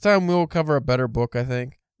 Next time we'll cover a better book, I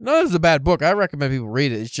think. No, it's a bad book. I recommend people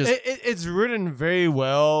read it. It's just it's written very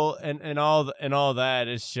well and all that.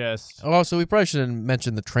 It's just so we probably shouldn't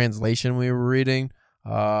mention the translation we were reading.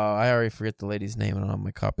 I already forget the lady's name on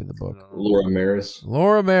my copy of the book. Laura Maris.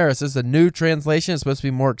 Laura Maris is a new translation. It's supposed to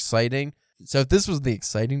be more exciting. So if this was the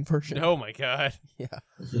exciting version, oh my god, yeah.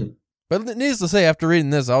 But needless to say, after reading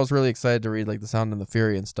this, I was really excited to read like The Sound and the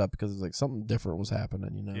Fury and stuff because it's like something different was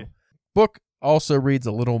happening. You know, book also reads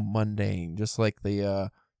a little mundane, just like the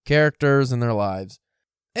characters and their lives.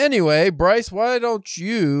 Anyway, Bryce, why don't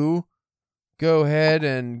you go ahead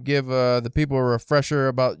and give the people a refresher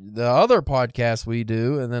about the other podcasts we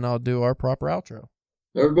do, and then I'll do our proper outro.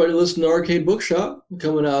 Everybody listen to Arcade Bookshop,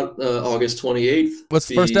 coming out August 28th. What's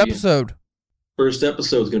the first episode? First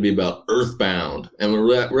episode is going to be about Earthbound, and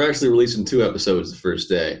we're actually releasing 2 episodes the first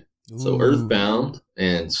day. Ooh. So Earthbound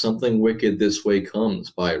and Something Wicked This Way Comes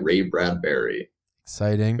by Ray Bradbury.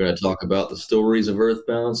 Exciting. We're going to talk about the stories of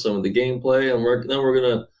Earthbound, some of the gameplay, and then we're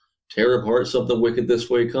going to tear apart Something Wicked This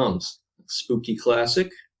Way Comes. Spooky classic.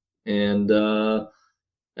 And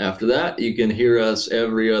after that, you can hear us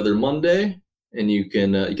every other Monday, and you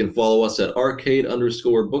can follow us at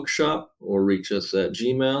arcade_bookshop or reach us at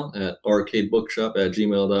Gmail at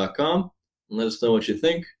arcadebookshop@gmail.com and let us know what you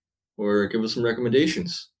think or give us some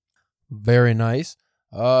recommendations. Very nice.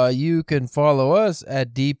 You can follow us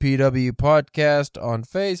at DPW Podcast on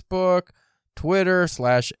Facebook, Twitter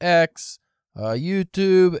 /X,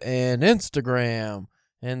 YouTube, and Instagram.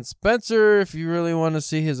 And Spencer, if you really want to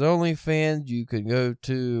see his OnlyFans, you could go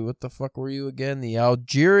to, what the fuck were you again? The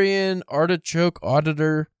Algerian Artichoke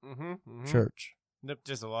Auditor Church. Nope,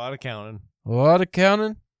 just a lot of counting. A lot of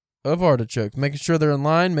counting of artichokes. Making sure they're in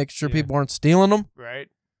line, making sure people aren't stealing them. Right.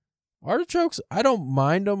 Artichokes, I don't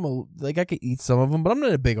mind them. Like, I could eat some of them, but I'm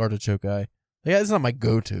not a big artichoke guy. Like, it's not my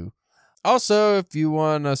go-to. Also, if you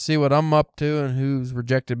want to see what I'm up to and who's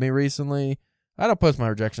rejected me recently, I don't post my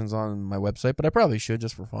rejections on my website, but I probably should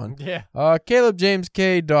just for fun. Yeah.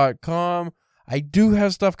 CalebJamesK.com. I do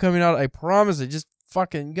have stuff coming out. I promise it. Just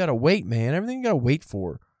fucking, you got to wait, man. Everything you got to wait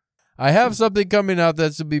for. I have something coming out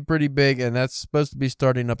that's to be pretty big, and that's supposed to be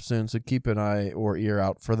starting up soon, so keep an eye or ear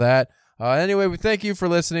out for that. Anyway, we thank you for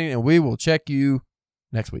listening, and we will check you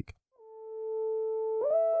next week.